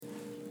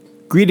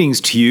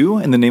Greetings to you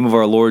in the name of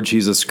our Lord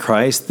Jesus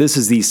Christ. This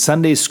is the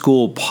Sunday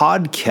School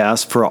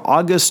podcast for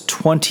August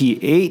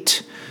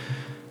 28,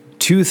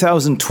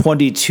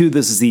 2022.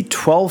 This is the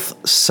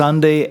 12th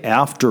Sunday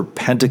after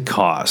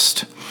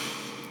Pentecost.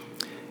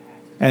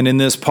 And in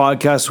this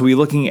podcast, we'll be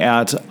looking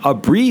at a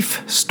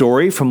brief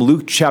story from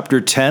Luke chapter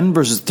 10,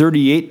 verses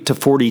 38 to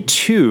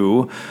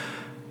 42.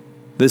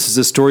 This is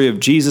the story of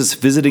Jesus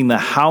visiting the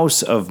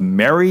house of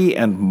Mary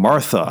and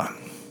Martha.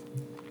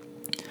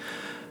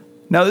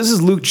 Now, this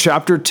is Luke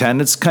chapter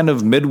 10. It's kind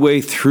of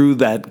midway through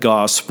that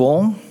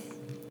gospel.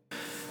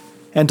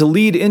 And to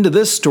lead into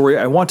this story,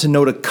 I want to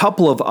note a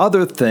couple of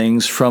other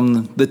things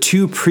from the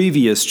two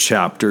previous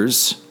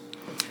chapters.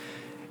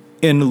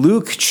 In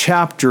Luke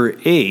chapter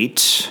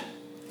 8,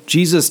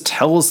 Jesus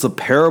tells the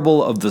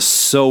parable of the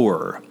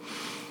sower.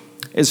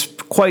 It's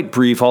quite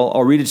brief.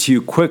 I'll read it to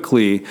you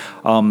quickly.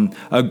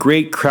 A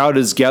great crowd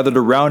is gathered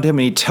around him,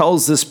 and he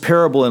tells this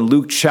parable in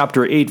Luke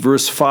chapter 8,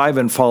 verse 5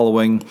 and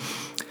following.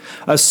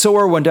 A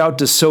sower went out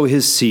to sow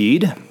his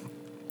seed,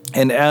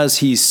 and as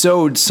he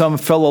sowed, some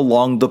fell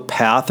along the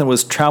path and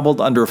was trampled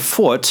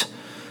underfoot,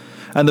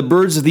 and the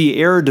birds of the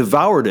air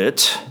devoured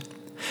it.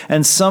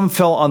 And some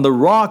fell on the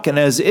rock, and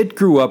as it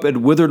grew up,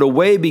 it withered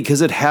away because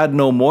it had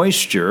no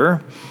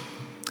moisture.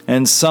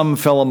 And some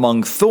fell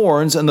among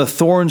thorns, and the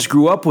thorns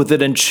grew up with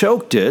it and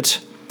choked it.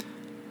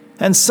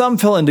 And some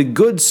fell into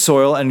good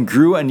soil and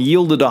grew and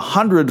yielded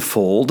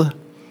 100-fold.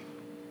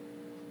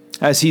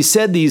 As he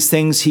said these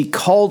things, he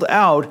called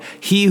out,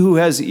 "He who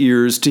has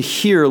ears to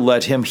hear,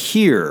 let him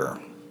hear."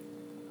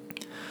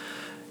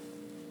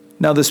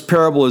 Now, this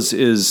parable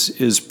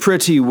is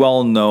pretty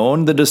well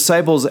known. The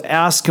disciples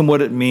ask him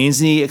what it means,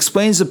 and he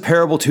explains the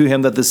parable to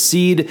him that the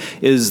seed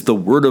is the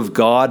word of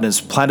God and is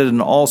planted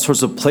in all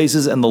sorts of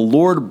places, and the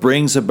Lord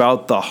brings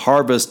about the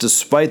harvest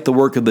despite the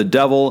work of the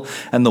devil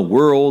and the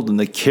world and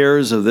the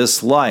cares of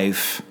this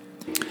life.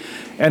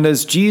 And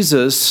as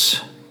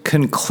Jesus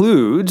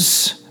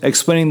concludes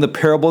explaining the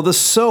parable of the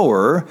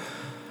sower,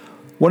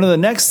 one of the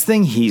next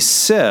thing he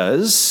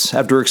says,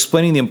 after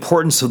explaining the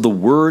importance of the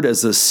word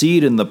as the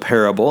seed in the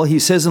parable, he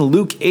says in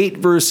Luke 8,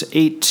 verse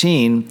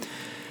 18,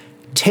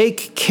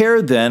 "Take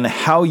care then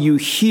how you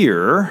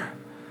hear,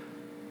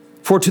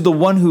 for to the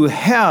one who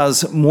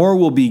has more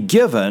will be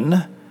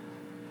given,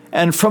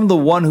 and from the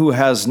one who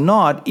has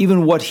not,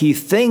 even what he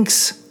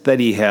thinks that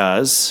he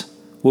has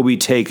will be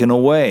taken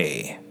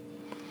away."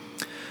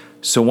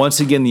 So once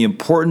again, the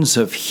importance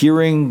of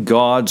hearing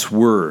God's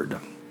word.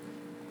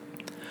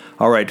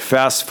 All right,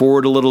 fast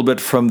forward a little bit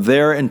from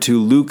there into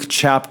Luke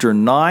chapter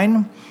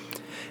 9,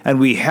 and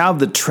we have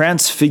the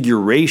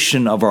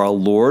transfiguration of our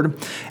Lord.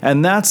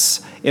 And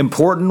that's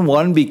important,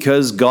 one,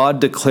 because God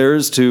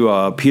declares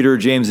to Peter,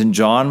 James, and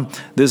John,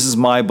 "This is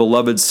my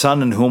beloved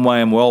Son in whom I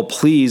am well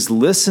pleased.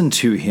 Listen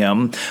to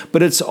him."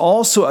 But it's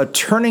also a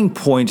turning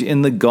point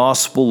in the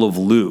Gospel of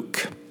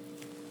Luke.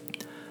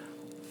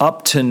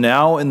 Up to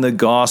now in the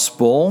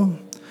gospel,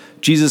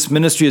 Jesus'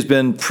 ministry has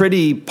been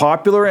pretty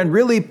popular and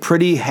really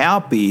pretty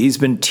happy. He's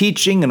been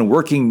teaching and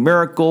working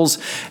miracles,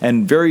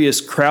 and various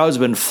crowds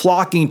have been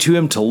flocking to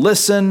him to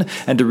listen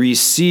and to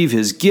receive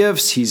his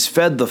gifts. He's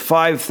fed the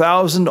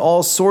 5,000,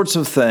 all sorts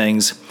of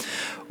things.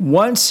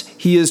 Once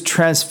he is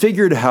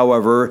transfigured,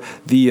 however,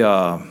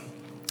 the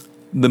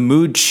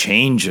mood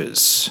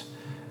changes.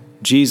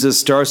 Jesus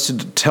starts to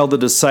tell the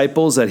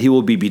disciples that he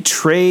will be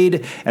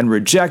betrayed and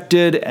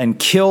rejected and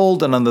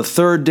killed, and on the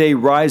third day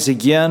rise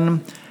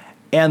again.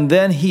 And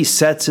then he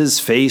sets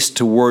his face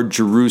toward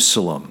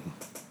Jerusalem.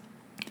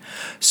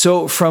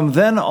 So from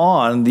then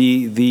on,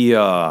 the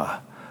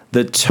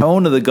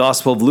tone of the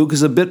Gospel of Luke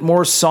is a bit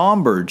more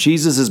somber.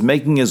 Jesus is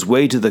making his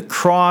way to the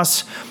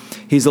cross.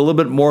 He's a little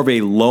bit more of a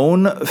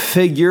lone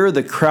figure.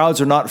 The crowds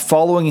are not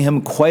following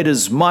him quite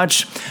as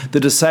much. The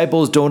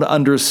disciples don't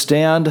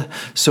understand.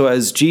 So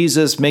as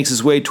Jesus makes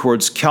his way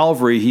towards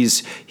Calvary,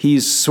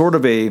 he's sort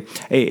of a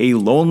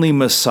lonely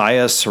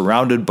Messiah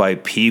surrounded by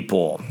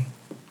people.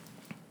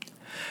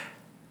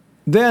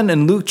 Then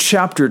in Luke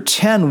chapter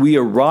 10, we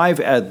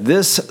arrive at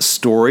this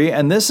story,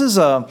 and this is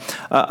a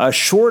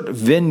short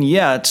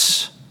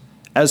vignette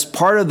as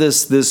part of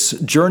this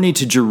journey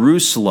to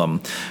Jerusalem.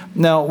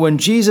 Now, when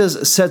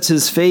Jesus sets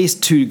his face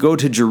to go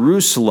to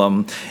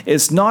Jerusalem,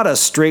 it's not a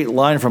straight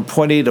line from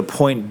point A to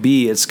point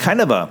B. It's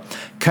kind of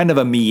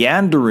a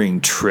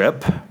meandering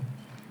trip.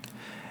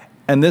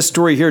 And this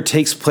story here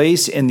takes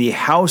place in the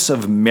house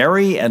of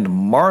Mary and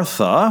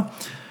Martha.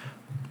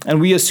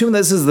 And we assume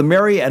this is the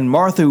Mary and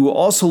Martha who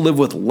also live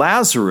with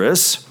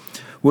Lazarus,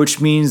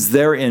 which means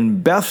they're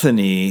in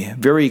Bethany,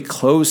 very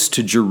close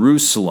to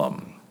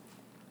Jerusalem.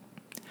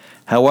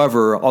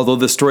 However, although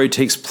the story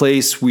takes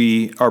place,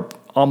 we are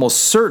almost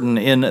certain,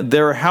 in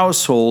their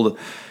household,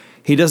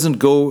 he doesn't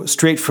go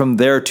straight from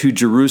there to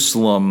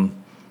Jerusalem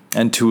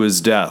and to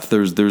his death.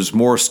 There's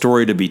more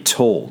story to be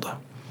told.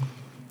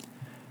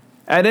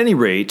 At any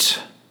rate,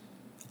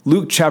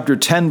 Luke chapter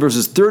 10,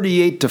 verses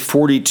 38 to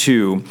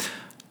 42,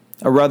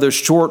 a rather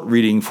short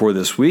reading for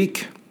this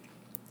week.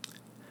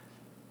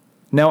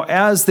 Now,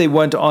 as they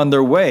went on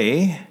their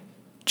way,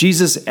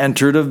 Jesus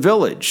entered a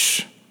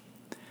village,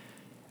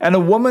 and a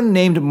woman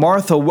named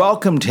Martha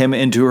welcomed him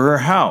into her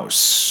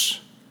house.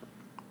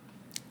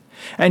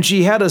 And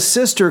she had a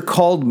sister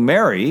called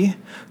Mary,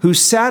 who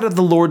sat at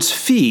the Lord's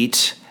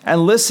feet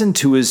and listened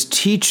to his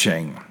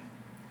teaching.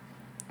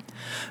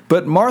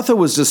 But Martha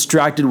was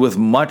distracted with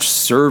much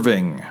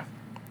serving.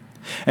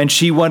 And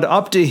she went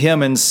up to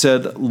him and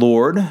said,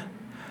 "Lord,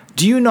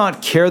 do you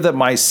not care that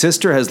my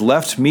sister has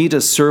left me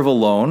to serve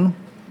alone?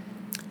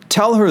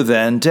 Tell her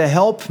then to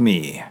help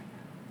me."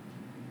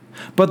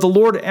 But the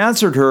Lord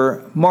answered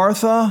her,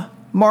 "Martha,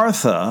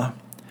 Martha,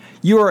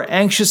 you are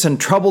anxious and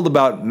troubled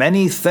about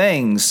many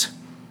things,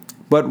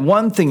 but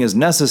one thing is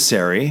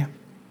necessary.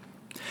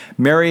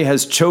 Mary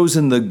has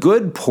chosen the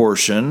good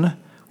portion,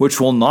 which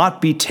will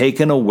not be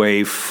taken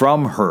away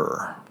from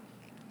her."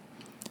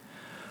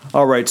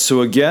 All right,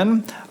 so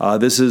again,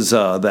 this is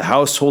the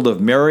household of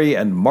Mary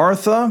and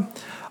Martha.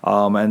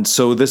 And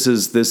so this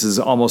is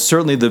almost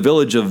certainly the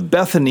village of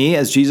Bethany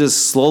as Jesus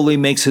slowly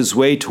makes his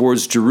way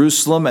towards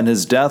Jerusalem and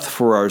his death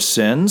for our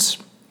sins.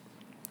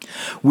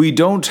 We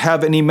don't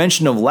have any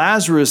mention of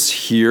Lazarus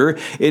here.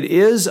 It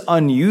is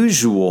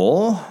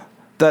unusual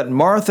that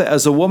Martha,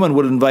 as a woman,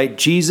 would invite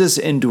Jesus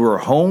into her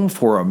home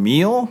for a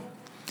meal.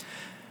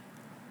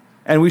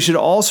 And we should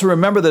also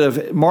remember that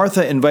if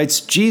Martha invites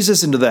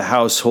Jesus into the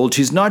household,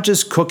 she's not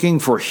just cooking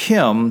for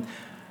him,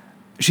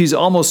 she's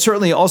almost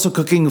certainly also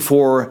cooking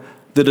for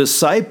the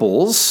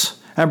disciples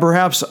and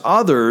perhaps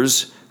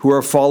others who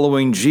are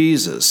following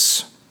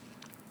Jesus.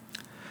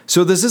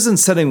 So this isn't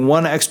setting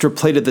one extra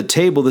plate at the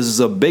table. This is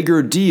a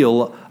bigger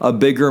deal, a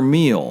bigger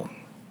meal.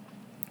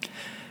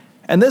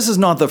 And this is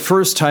not the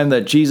first time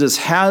that Jesus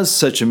has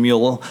such a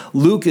meal.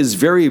 Luke is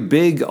very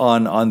big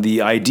on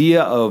the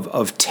idea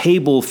of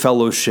table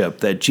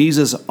fellowship, that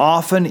Jesus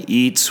often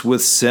eats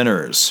with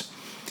sinners.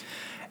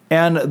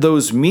 And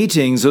those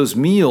meetings, those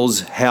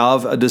meals,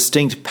 have a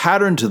distinct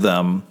pattern to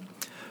them.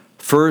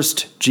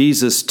 First,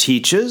 Jesus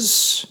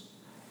teaches,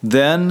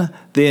 then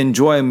they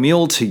enjoy a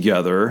meal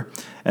together,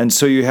 and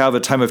so you have a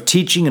time of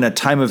teaching and a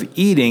time of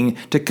eating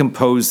to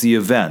compose the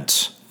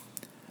event.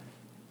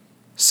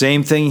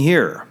 Same thing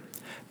here.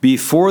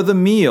 Before the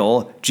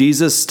meal,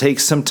 Jesus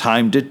takes some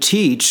time to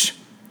teach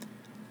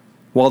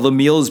while the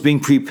meal is being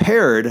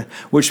prepared,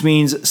 which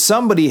means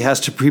somebody has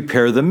to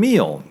prepare the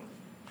meal.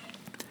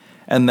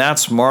 And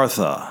that's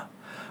Martha.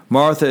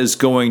 Martha is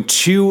going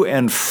to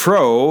and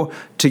fro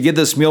to get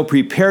this meal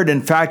prepared.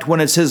 In fact, when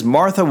it says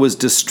Martha was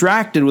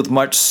distracted with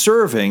much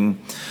serving,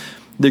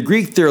 the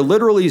Greek there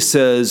literally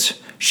says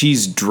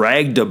she's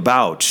dragged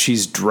about,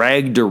 she's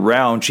dragged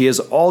around. She has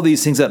all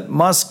these things that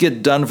must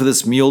get done for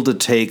this meal to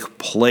take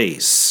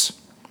place.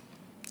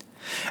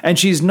 And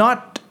she's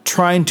not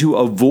trying to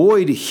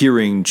avoid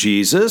hearing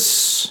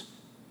Jesus.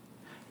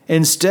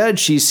 Instead,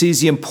 she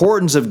sees the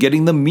importance of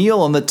getting the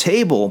meal on the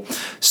table.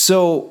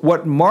 So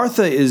what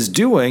Martha is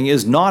doing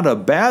is not a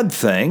bad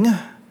thing.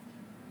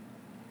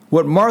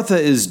 What Martha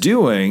is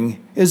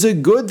doing is a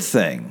good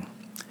thing.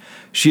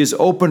 She has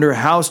opened her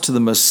house to the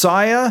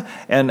Messiah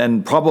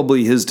and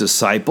probably his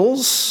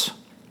disciples.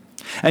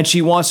 And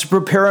she wants to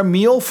prepare a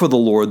meal for the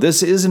Lord.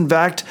 This is, in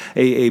fact,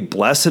 a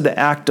blessed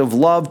act of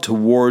love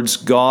towards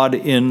God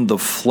in the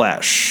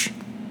flesh.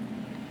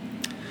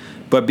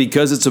 But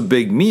because it's a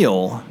big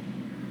meal,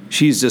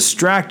 she's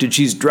distracted,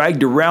 she's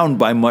dragged around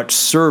by much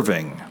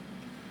serving.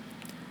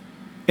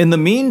 In the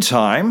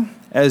meantime,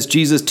 as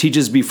Jesus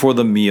teaches before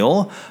the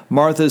meal,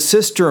 Martha's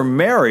sister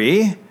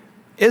Mary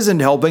isn't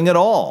helping at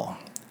all.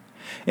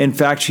 In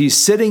fact, she's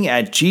sitting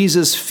at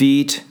Jesus'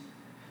 feet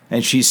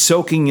and she's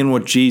soaking in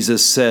what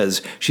Jesus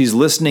says. She's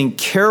listening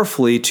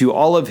carefully to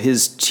all of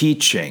his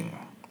teaching.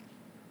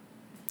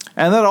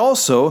 And that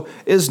also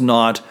is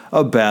not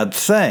a bad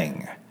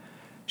thing.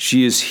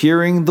 She is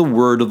hearing the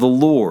word of the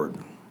Lord.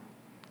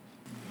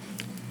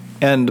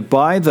 And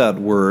by that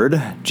word,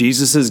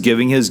 Jesus is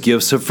giving his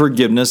gifts of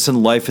forgiveness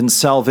and life and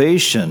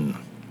salvation.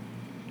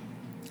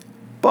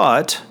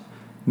 But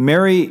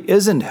Mary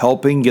isn't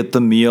helping get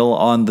the meal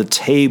on the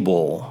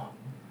table.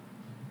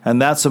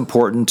 And that's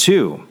important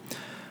too.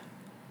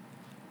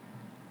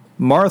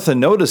 Martha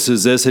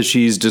notices this as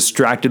she's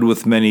distracted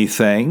with many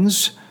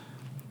things,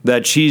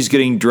 that she's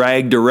getting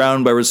dragged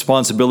around by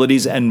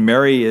responsibilities and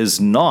Mary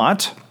is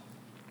not.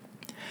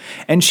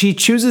 And she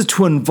chooses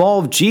to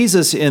involve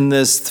Jesus in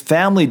this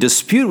family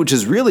dispute, which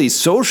is really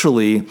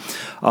socially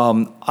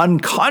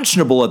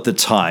unconscionable at the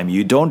time.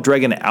 You don't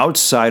drag an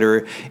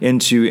outsider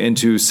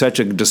into such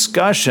a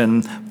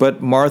discussion,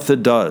 but Martha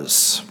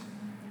does.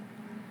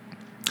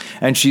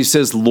 And she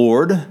says,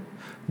 "Lord,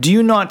 do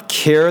you not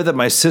care that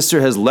my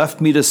sister has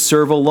left me to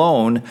serve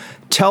alone?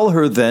 Tell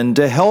her then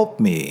to help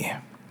me."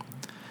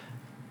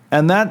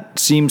 And that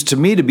seems to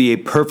me to be a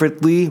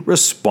perfectly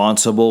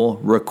responsible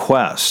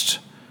request.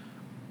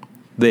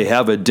 They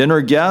have a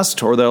dinner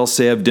guest, or they'll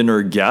say have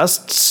dinner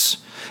guests.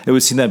 It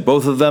would seem that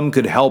both of them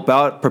could help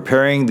out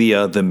preparing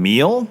the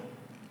meal.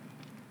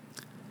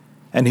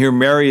 And here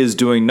Mary is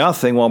doing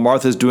nothing while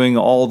Martha is doing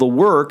all the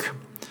work.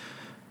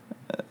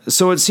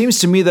 So it seems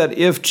to me that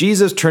if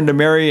Jesus turned to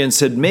Mary and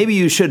said, "Maybe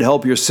you should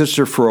help your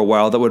sister for a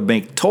while," that would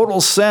make total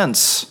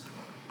sense.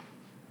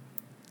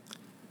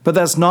 But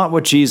that's not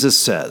what Jesus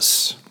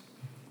says.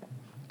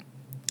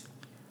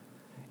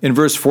 In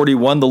verse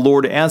 41, the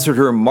Lord answered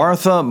her,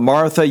 Martha,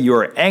 Martha, you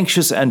are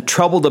anxious and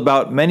troubled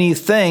about many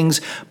things,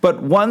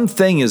 but one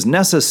thing is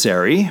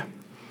necessary.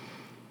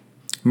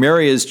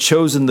 Mary has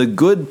chosen the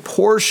good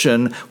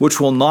portion which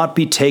will not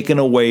be taken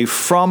away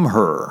from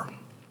her.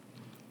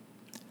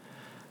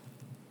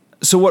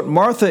 So what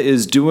Martha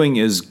is doing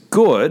is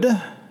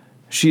good.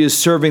 She is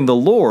serving the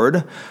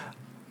Lord.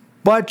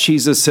 But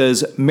Jesus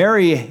says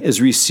Mary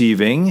is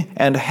receiving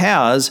and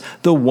has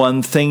the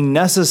one thing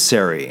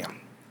necessary.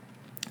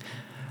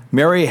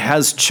 Mary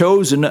has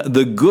chosen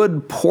the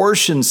good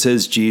portion,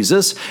 says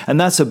Jesus, and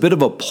that's a bit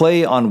of a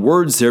play on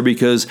words there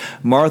because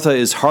Martha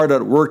is hard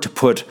at work to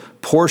put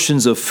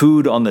portions of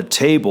food on the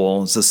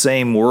table. It's the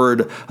same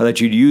word that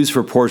you'd use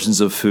for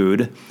portions of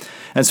food.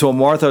 And so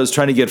Martha is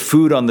trying to get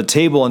food on the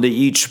table into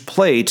each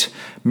plate.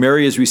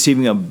 Mary is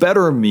receiving a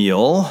better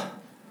meal,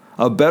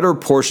 a better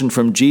portion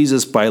from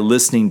Jesus by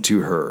listening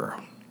to her.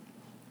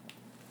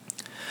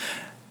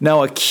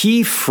 Now, a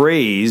key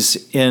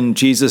phrase in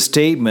Jesus'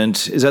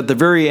 statement is at the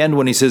very end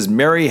when he says,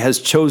 Mary has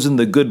chosen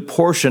the good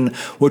portion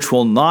which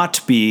will not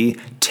be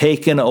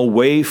taken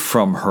away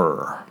from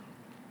her.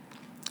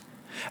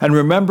 And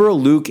remember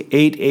Luke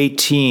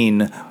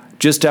 8:18,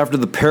 just after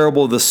the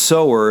parable of the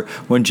sower,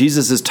 when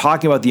Jesus is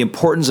talking about the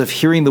importance of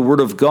hearing the word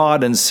of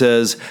God and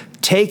says,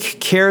 take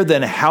care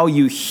then how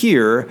you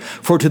hear,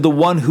 for to the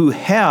one who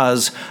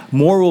has,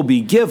 more will be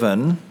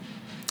given,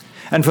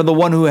 and from the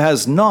one who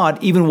has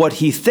not, even what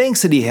he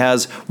thinks that he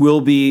has will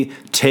be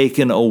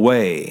taken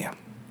away.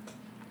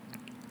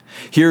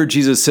 Here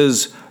Jesus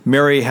says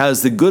Mary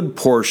has the good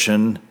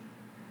portion.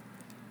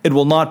 It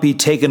will not be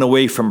taken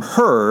away from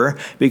her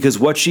because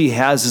what she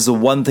has is the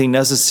one thing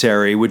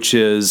necessary, which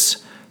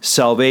is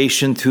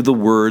salvation through the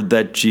word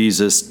that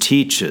Jesus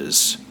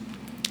teaches.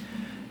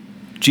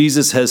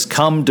 Jesus has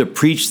come to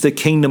preach the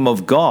kingdom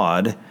of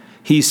God.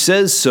 He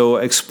says so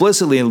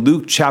explicitly in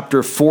Luke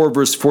chapter 4,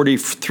 verse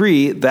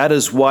 43. That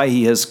is why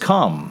he has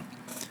come.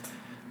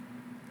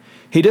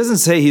 He doesn't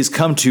say he's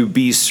come to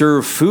be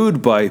served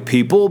food by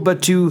people,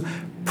 but to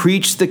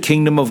preach the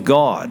kingdom of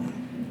God.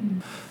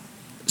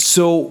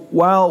 So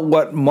while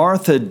what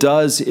Martha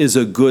does is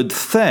a good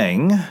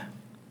thing,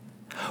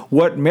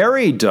 what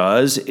Mary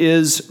does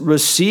is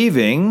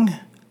receiving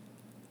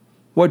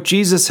what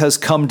Jesus has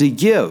come to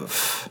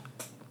give.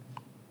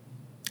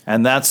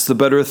 And that's the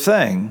better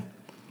thing.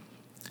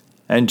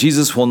 And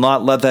Jesus will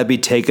not let that be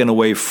taken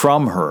away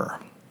from her.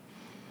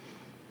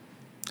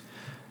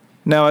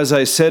 Now, as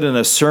I said in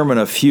a sermon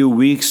a few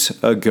weeks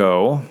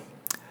ago,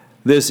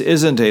 this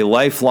isn't a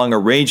lifelong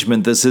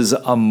arrangement. This is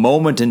a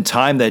moment in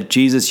time that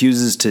Jesus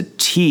uses to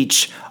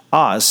teach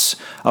us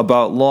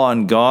about law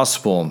and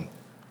gospel.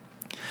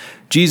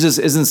 Jesus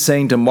isn't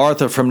saying to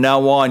Martha, from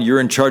now on, you're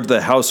in charge of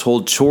the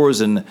household chores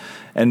and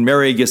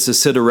Mary gets to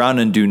sit around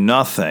and do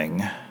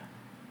nothing.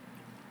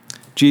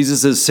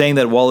 Jesus is saying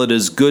that while it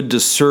is good to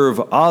serve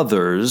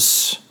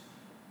others,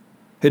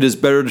 it is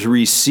better to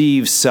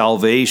receive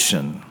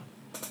salvation.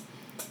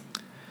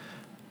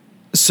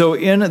 So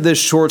in this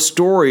short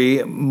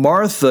story,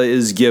 Martha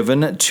is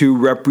given to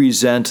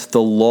represent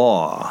the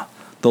law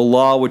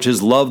which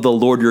is love the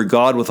Lord your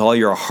God with all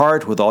your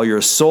heart, with all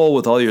your soul,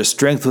 with all your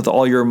strength, with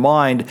all your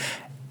mind,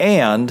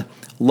 and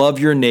love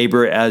your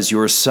neighbor as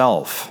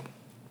yourself.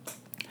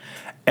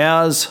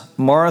 As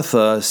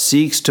Martha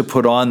seeks to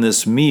put on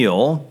this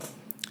meal,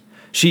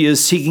 she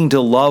is seeking to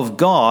love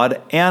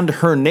God and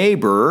her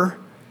neighbor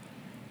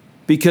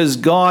because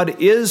God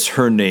is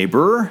her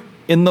neighbor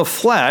in the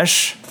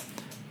flesh.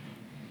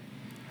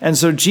 And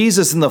so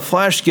Jesus in the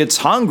flesh gets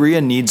hungry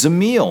and needs a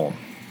meal.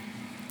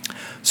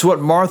 So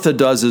what Martha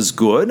does is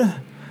good.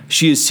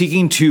 She is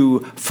seeking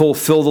to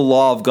fulfill the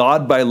law of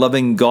God by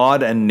loving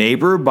God and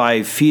neighbor,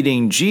 by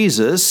feeding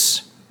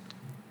Jesus.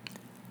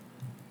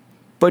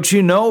 But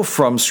you know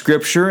from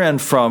Scripture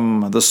and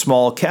from the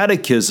small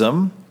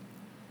catechism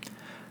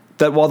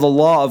that while the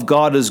law of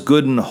God is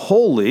good and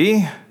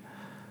holy,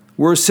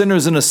 we're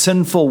sinners in a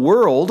sinful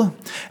world.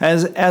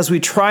 As we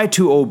try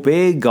to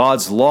obey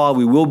God's law,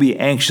 we will be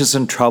anxious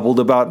and troubled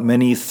about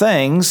many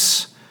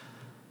things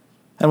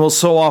and will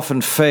so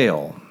often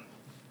fail.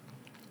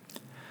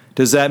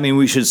 Does that mean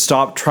we should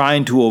stop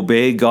trying to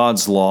obey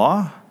God's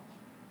law?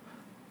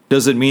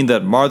 Does it mean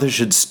that Martha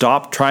should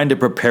stop trying to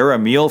prepare a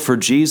meal for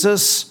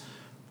Jesus?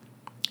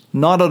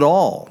 Not at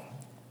all.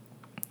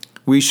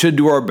 We should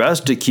do our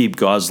best to keep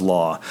God's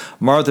law.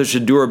 Martha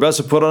should do her best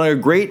to put on a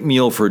great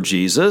meal for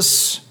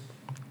Jesus.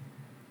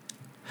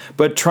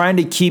 But trying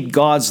to keep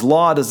God's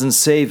law doesn't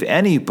save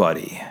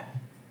anybody.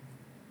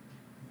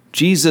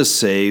 Jesus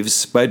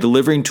saves by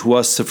delivering to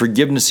us the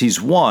forgiveness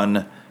he's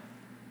won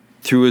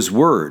through his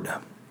word.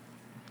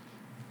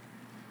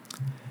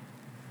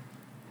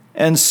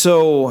 And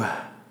so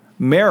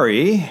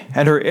Mary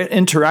and her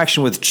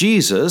interaction with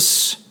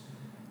Jesus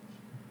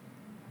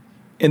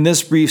in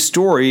this brief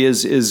story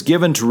is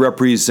given to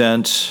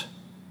represent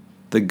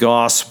the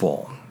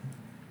gospel.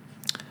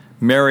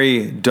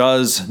 Mary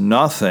does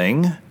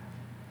nothing.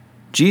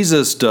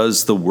 Jesus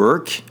does the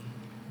work.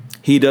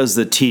 He does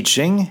the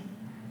teaching.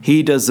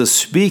 He does the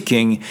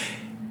speaking.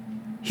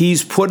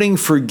 He's putting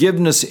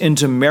forgiveness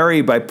into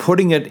Mary by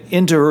putting it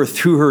into her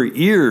through her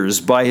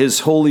ears by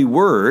his holy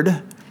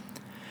word.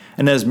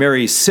 And as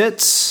Mary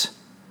sits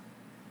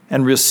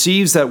and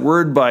receives that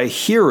word by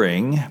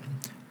hearing,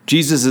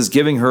 Jesus is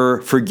giving her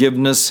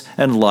forgiveness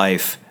and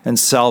life and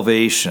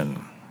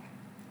salvation.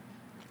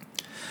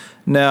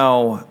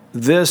 Now,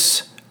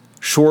 this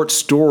short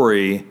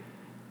story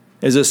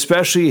is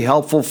especially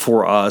helpful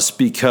for us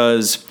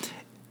because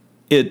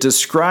it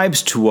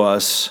describes to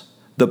us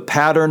the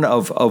pattern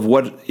of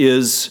what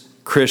is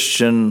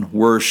Christian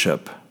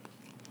worship.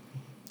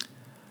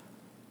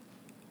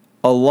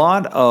 A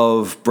lot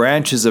of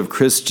branches of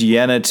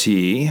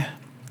Christianity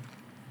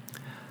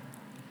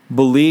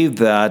believe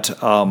that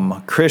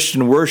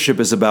Christian worship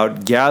is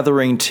about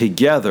gathering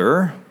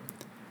together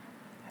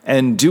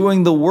and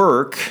doing the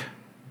work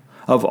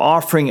of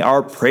offering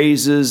our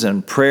praises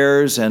and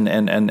prayers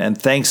and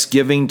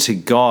thanksgiving to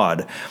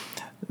God.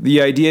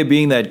 The idea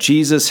being that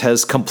Jesus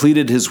has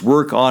completed his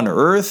work on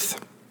earth.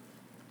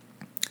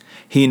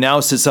 He now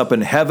sits up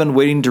in heaven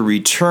waiting to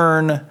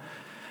return.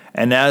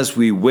 And as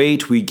we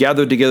wait, we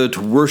gather together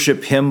to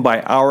worship him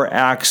by our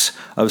acts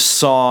of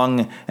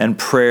song and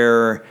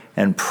prayer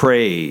and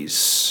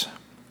praise.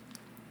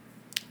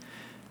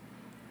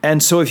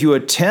 And so if you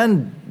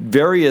attend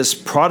various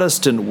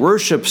Protestant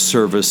worship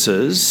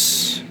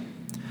services,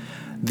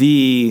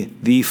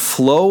 the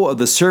flow of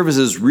the service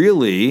is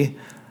really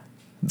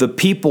the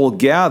people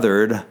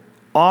gathered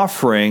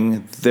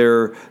offering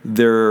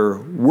their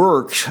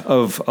work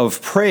of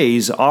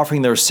praise,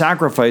 offering their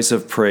sacrifice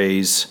of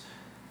praise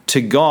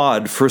to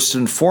God first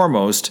and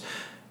foremost,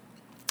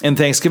 and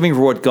thanksgiving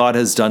for what God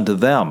has done to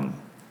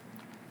them.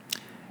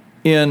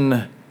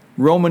 In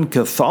Roman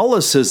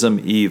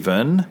Catholicism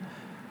even,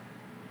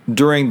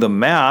 during the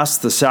Mass,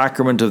 the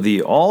sacrament of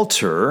the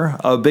altar,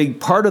 a big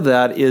part of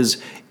that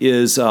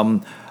is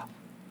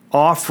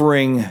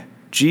offering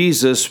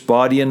Jesus'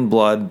 body and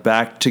blood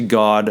back to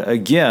God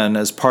again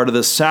as part of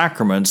the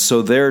sacrament.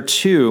 So there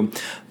too,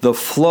 the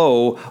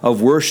flow of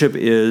worship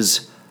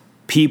is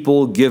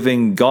people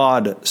giving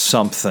God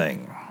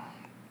something.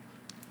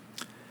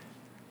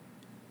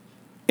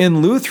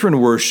 In Lutheran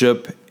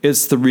worship,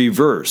 it's the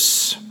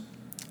reverse.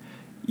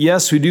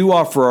 Yes, we do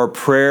offer our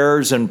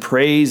prayers and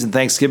praise and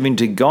thanksgiving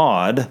to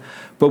God,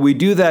 but we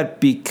do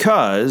that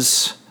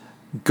because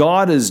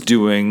God is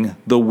doing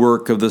the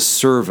work of the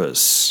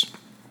service.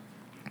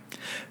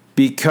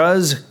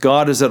 Because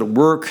God is at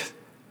work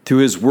through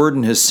his word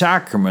and his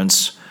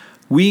sacraments,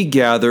 we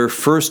gather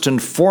first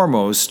and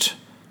foremost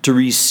to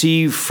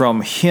receive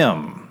from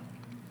him.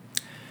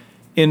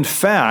 In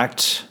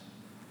fact,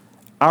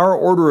 our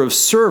order of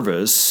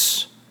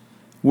service,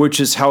 which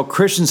is how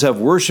Christians have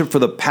worshiped for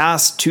the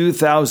past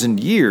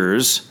 2,000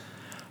 years,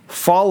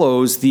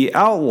 follows the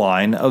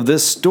outline of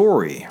this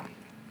story.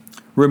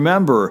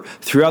 Remember,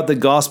 throughout the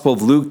Gospel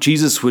of Luke,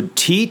 Jesus would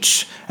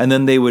teach and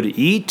then they would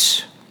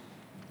eat.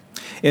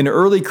 In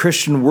early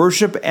Christian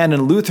worship and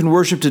in Lutheran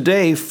worship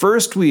today,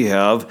 first we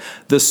have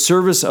the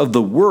service of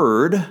the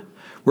Word,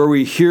 where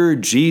we hear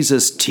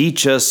Jesus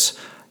teach us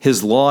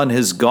his law and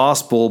his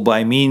gospel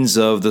by means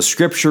of the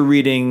scripture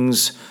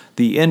readings,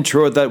 the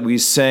intro that we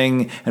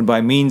sing, and by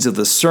means of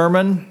the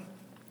sermon.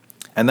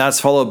 And that's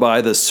followed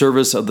by the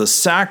service of the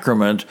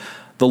sacrament,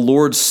 the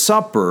Lord's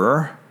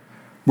Supper,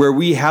 where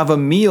we have a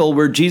meal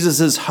where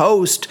Jesus is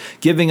host,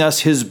 giving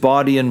us his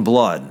body and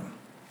blood.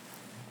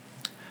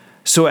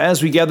 So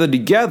as we gather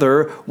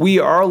together, we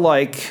are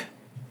like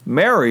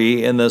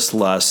Mary in this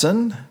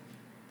lesson,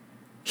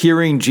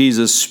 hearing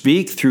Jesus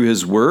speak through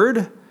his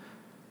word,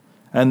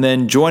 and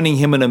then joining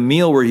him in a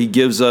meal where he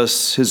gives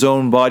us his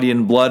own body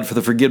and blood for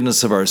the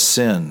forgiveness of our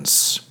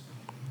sins.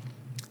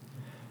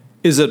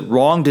 Is it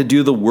wrong to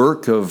do the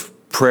work of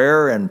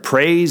prayer and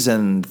praise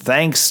and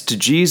thanks to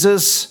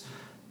Jesus?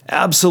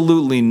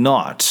 Absolutely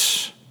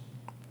not.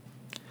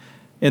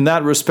 In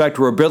that respect,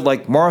 we're a bit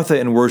like Martha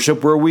in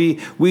worship, where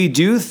we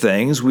do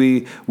things,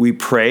 we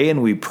pray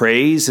and we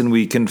praise and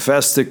we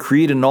confess the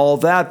creed and all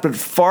that, but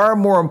far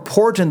more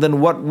important than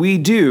what we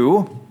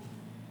do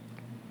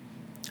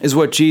is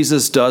what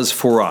Jesus does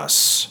for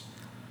us.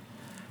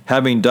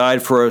 Having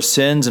died for our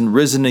sins and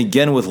risen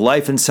again with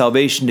life and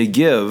salvation to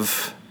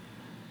give,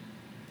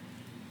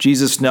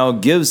 Jesus now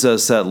gives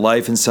us that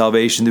life and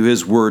salvation through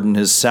his word and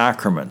his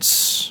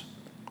sacraments.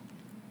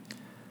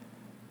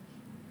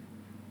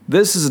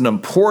 This is an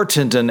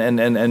important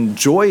and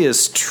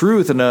joyous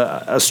truth and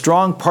a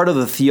strong part of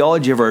the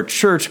theology of our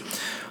church.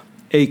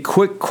 A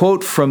quick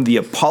quote from the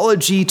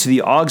Apology to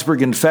the Augsburg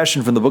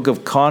Confession from the Book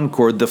of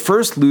Concord. The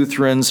first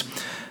Lutherans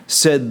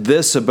said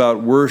this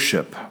about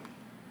worship.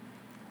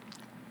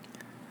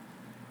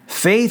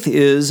 Faith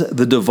is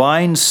the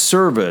divine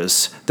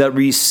service that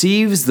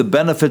receives the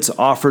benefits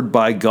offered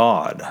by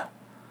God.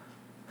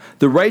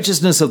 The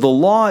righteousness of the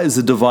law is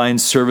the divine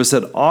service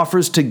that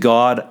offers to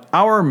God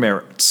our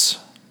merits.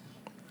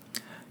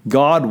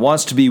 God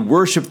wants to be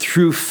worshiped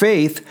through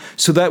faith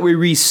so that we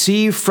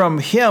receive from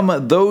him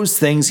those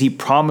things he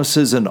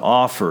promises and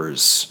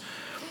offers.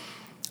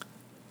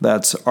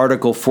 That's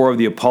Article 4 of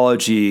the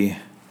Apology,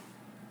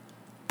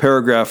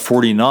 paragraph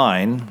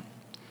 49.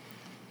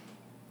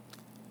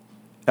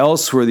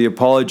 Elsewhere, the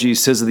Apology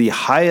says that the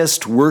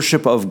highest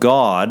worship of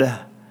God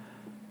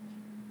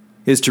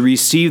is to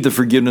receive the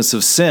forgiveness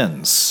of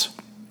sins,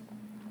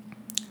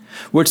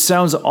 which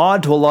sounds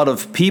odd to a lot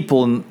of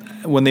people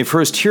when they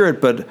first hear it,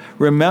 but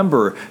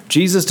remember,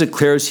 Jesus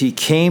declares he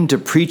came to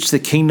preach the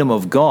kingdom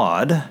of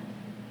God.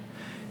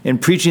 In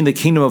preaching the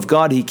kingdom of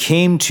God, he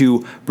came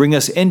to bring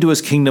us into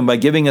his kingdom by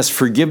giving us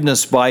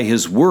forgiveness by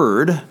his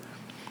word.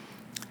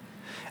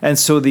 And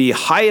so the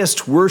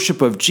highest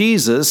worship of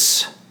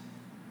Jesus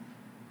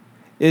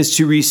is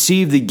to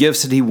receive the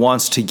gifts that he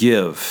wants to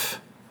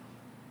give: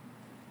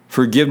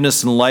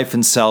 forgiveness and life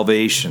and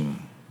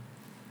salvation.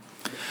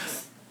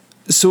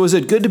 So is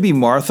it good to be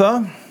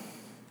Martha?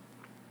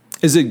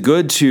 Is it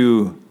good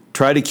to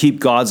try to keep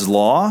God's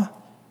law?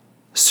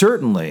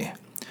 Certainly.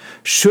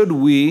 Should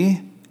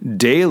we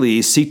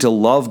daily seek to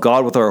love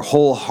God with our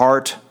whole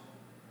heart,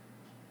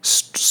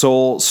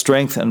 soul,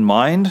 strength, and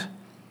mind?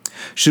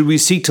 Should we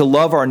seek to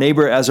love our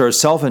neighbor as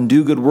ourselves and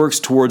do good works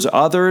towards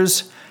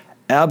others?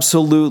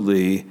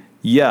 Absolutely,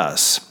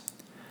 yes.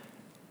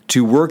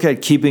 To work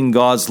at keeping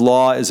God's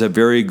law is a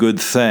very good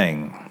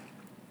thing.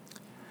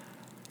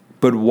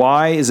 But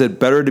why is it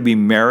better to be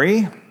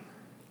merry?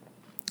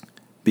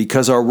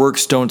 Because our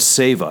works don't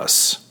save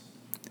us.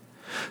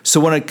 So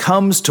when it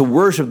comes to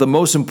worship, the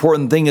most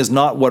important thing is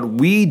not what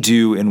we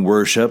do in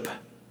worship,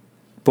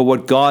 but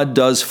what God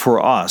does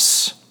for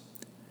us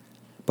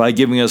by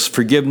giving us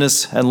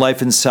forgiveness and life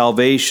and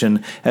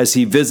salvation as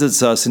he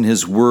visits us in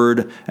his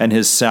word and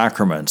his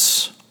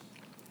sacraments.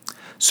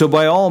 So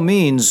by all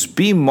means,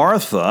 be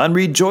Martha and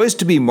rejoice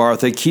to be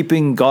Martha,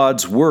 keeping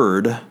God's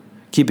word,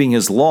 keeping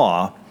his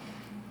law.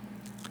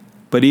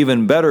 But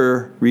even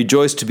better,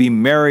 rejoice to be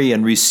Mary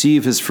and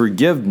receive his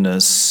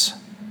forgiveness,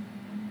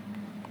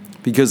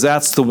 because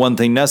that's the one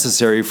thing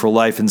necessary for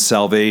life and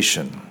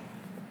salvation.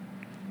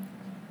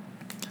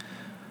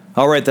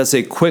 All right, that's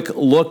a quick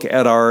look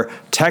at our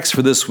text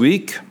for this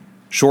week.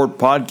 Short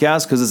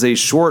podcast because it's a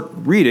short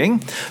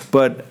reading,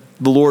 but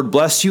the Lord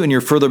bless you in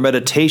your further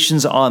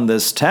meditations on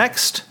this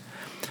text,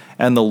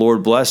 and the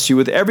Lord bless you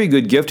with every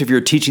good gift if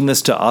you're teaching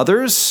this to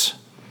others.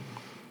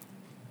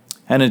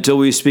 And until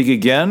we speak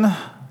again,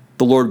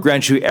 the Lord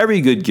grant you every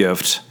good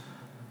gift,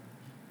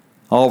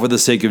 all for the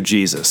sake of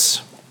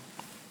Jesus.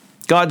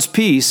 God's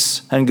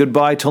peace, and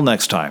goodbye till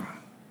next time.